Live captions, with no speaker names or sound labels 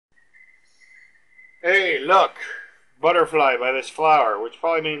Hey, look! Butterfly by this flower, which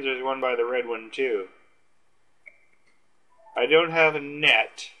probably means there's one by the red one too. I don't have a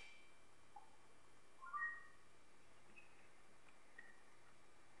net.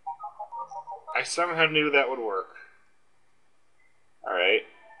 I somehow knew that would work. Alright.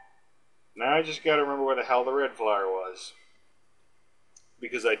 Now I just gotta remember where the hell the red flower was.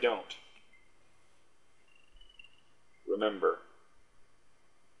 Because I don't. Remember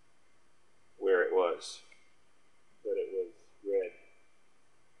where it was. That it was red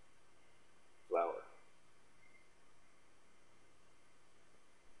flower.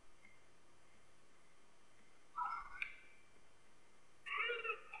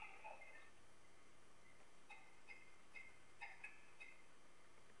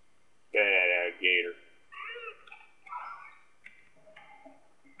 Bad gator.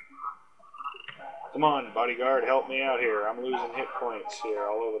 Come on, bodyguard, help me out here. I'm losing hit points here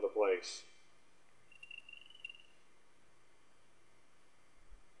all over the place.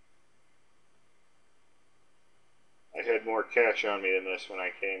 I had more cash on me than this when I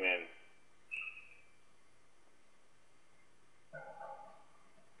came in.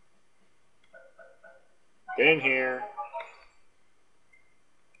 Get in here.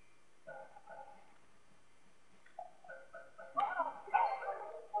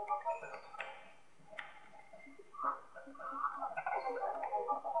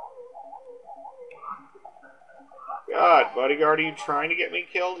 God, bodyguard, are you trying to get me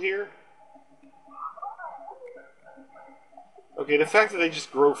killed here? Okay, the fact that they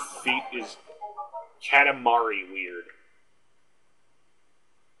just grow feet is Katamari weird.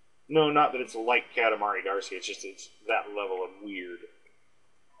 No, not that it's like Katamari Darcy, it's just it's that level of weird.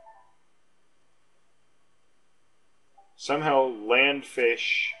 Somehow land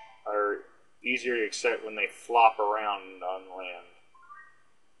fish are easier to accept when they flop around on land.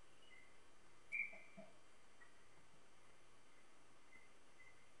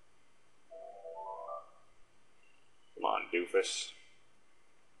 Come on, doofus.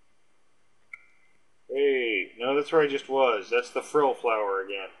 Hey, no, that's where I just was. That's the frill flower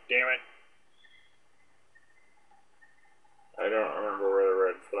again. Damn it. I don't remember where the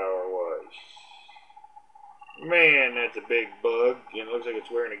red flower was. Man, that's a big bug. And it looks like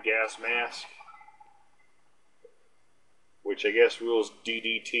it's wearing a gas mask. Which I guess rules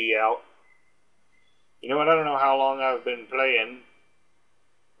DDT out. You know what, I don't know how long I've been playing.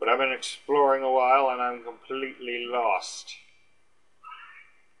 But I've been exploring a while and I'm completely lost.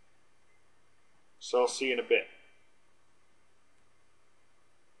 So I'll see you in a bit.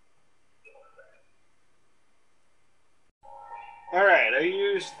 Alright,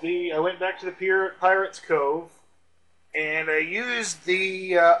 I went back to the Pirate's Cove, and I used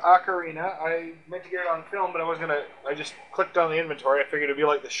the ocarina. I meant to get it on film, but I just clicked on the inventory. I figured it'd be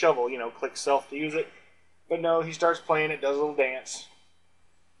like the shovel, you know, click self to use it. But no, he starts playing it, does a little dance.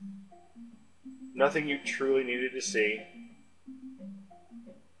 Nothing you truly needed to see.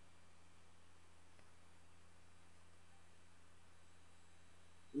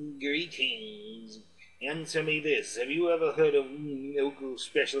 Greetings. Answer me this. Have you ever heard of local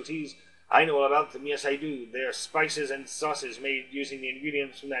specialties? I know about them, yes I do. They're spices and sauces made using the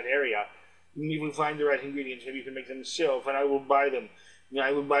ingredients from that area. If we find the right ingredients, maybe you can make them yourself, and I will buy them.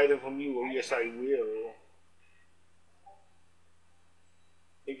 I will buy them from you. Oh, yes, I will.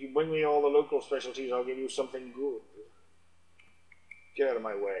 If you bring me all the local specialties, I'll give you something good. Get out of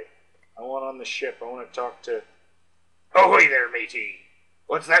my way. I want on the ship. I want to talk to... Ahoy there, matey!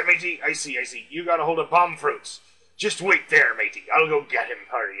 What's that, matey? I see. You got a hold of palm fruits. Just wait there, matey. I'll go get him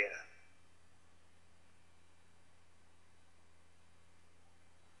for you.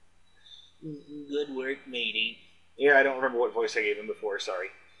 Good work, matey. Yeah, I don't remember what voice I gave him before,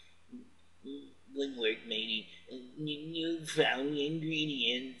 sorry. Good work, matey. You found the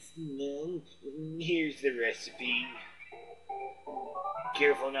ingredients. No, here's the recipe.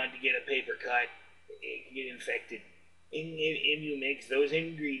 Careful not to get a paper cut. It can get infected. And if you mix those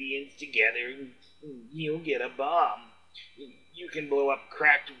ingredients together, you'll get a bomb. You can blow up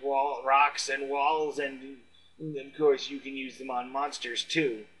cracked rocks and walls, and of course you can use them on monsters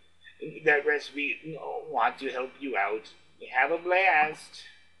too. That recipe wants to help you out. Have a blast.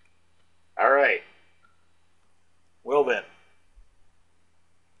 Alright. Well then.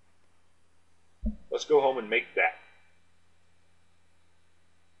 Let's go home and make that.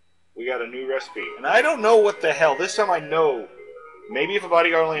 We got a new recipe. And I don't know what the hell. This time I know. Maybe if a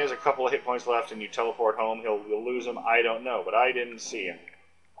bodyguard only has a couple of hit points left and you teleport home, you'll lose him. I don't know. But I didn't see him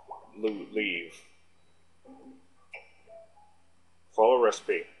leave. Follow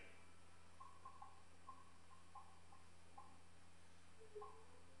recipe.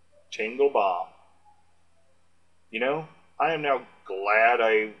 Tingle bomb. You know, I am now glad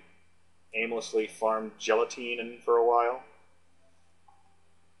I aimlessly farmed gelatine for a while.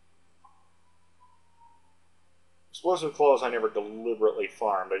 Explosive claws I never deliberately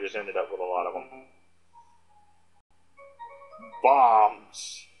farmed, I just ended up with a lot of them.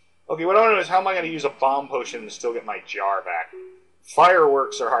 Bombs. Okay, what I want to know is how am I going to use a bomb potion and still get my jar back?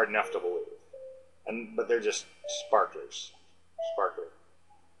 Fireworks are hard enough to believe. But they're just sparklers. Sparkler.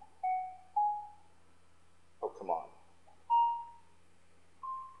 Oh, come on.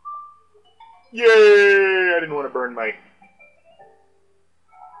 Yay! I didn't want to burn my...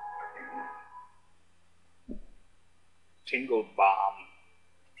 Tingle bomb.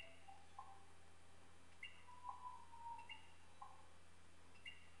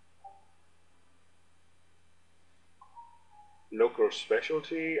 Local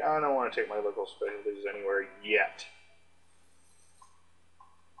specialty? I don't want to take my local specialties anywhere yet.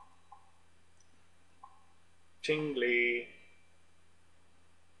 Tingly.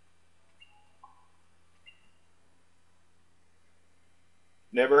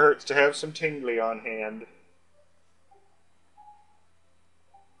 Never hurts to have some tingly on hand.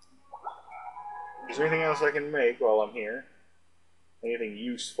 Is there anything else I can make while I'm here? Anything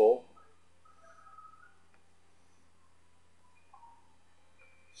useful?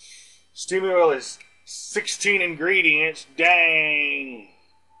 Steam oil is 16 ingredients. Dang!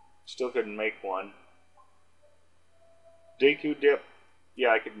 Still couldn't make one. Deku dip. Yeah,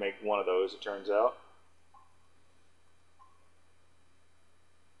 I could make one of those, it turns out.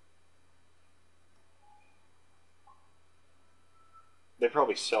 They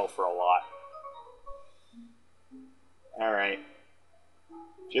probably sell for a lot. Alright.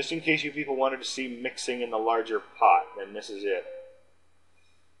 Just in case you people wanted to see mixing in the larger pot, then this is it.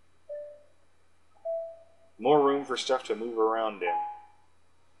 More room for stuff to move around in.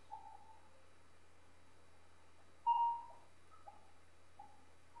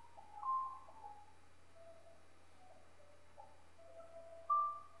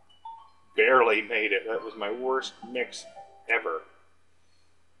 Barely made it. That was my worst mix ever.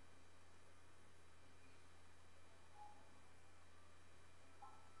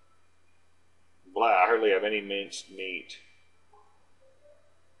 Blah, I hardly have any minced meat.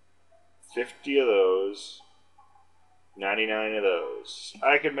 50 of those. 99 of those.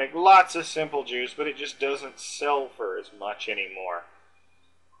 I could make lots of simple juice, but it just doesn't sell for as much anymore.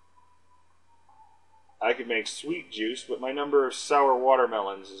 I could make sweet juice, but my number of sour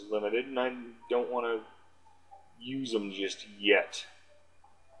watermelons is limited, and I don't want to use them just yet.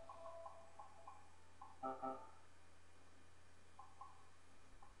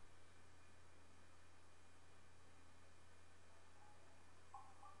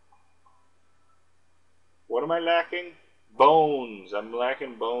 What am I lacking? Bones. I'm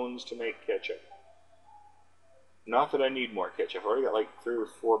lacking bones to make ketchup. Not that I need more ketchup. I've already got like 3 or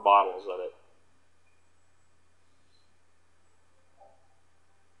 4 bottles of it.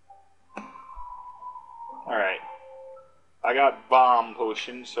 Alright. I got bomb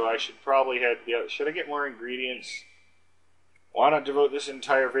potions, so I should probably head... Should I get more ingredients? Why not devote this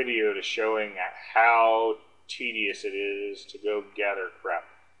entire video to showing how tedious it is to go gather crap?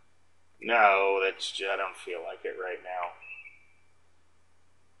 No, I don't feel like it right now.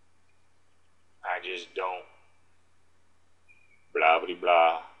 I just don't. Blah, blah,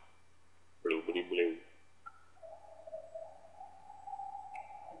 blah. Blue, blue, blue.